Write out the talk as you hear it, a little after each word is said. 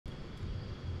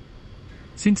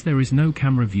Since there is no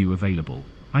camera view available,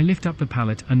 I lift up the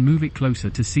pallet and move it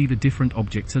closer to see the different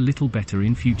objects a little better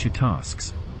in future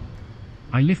tasks.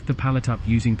 I lift the pallet up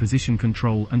using position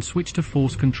control and switch to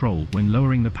force control when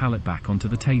lowering the pallet back onto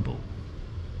the table.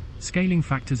 Scaling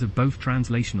factors of both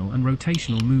translational and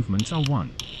rotational movements are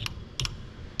 1.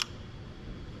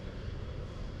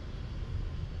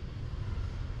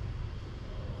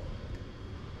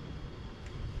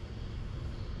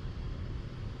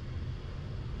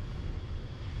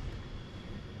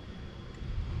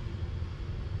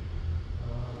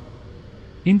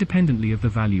 Independently of the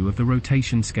value of the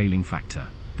rotation scaling factor,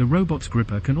 the robot's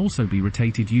gripper can also be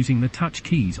rotated using the touch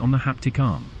keys on the haptic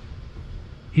arm.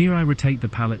 Here I rotate the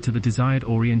pallet to the desired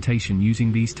orientation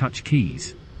using these touch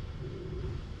keys.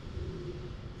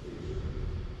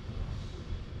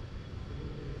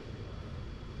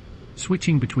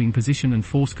 Switching between position and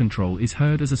force control is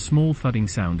heard as a small thudding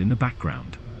sound in the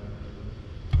background.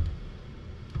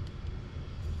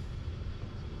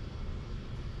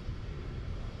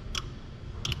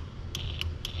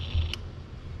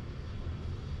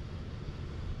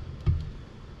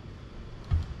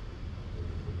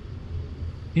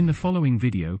 In the following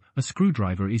video, a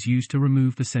screwdriver is used to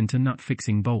remove the center nut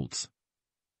fixing bolts.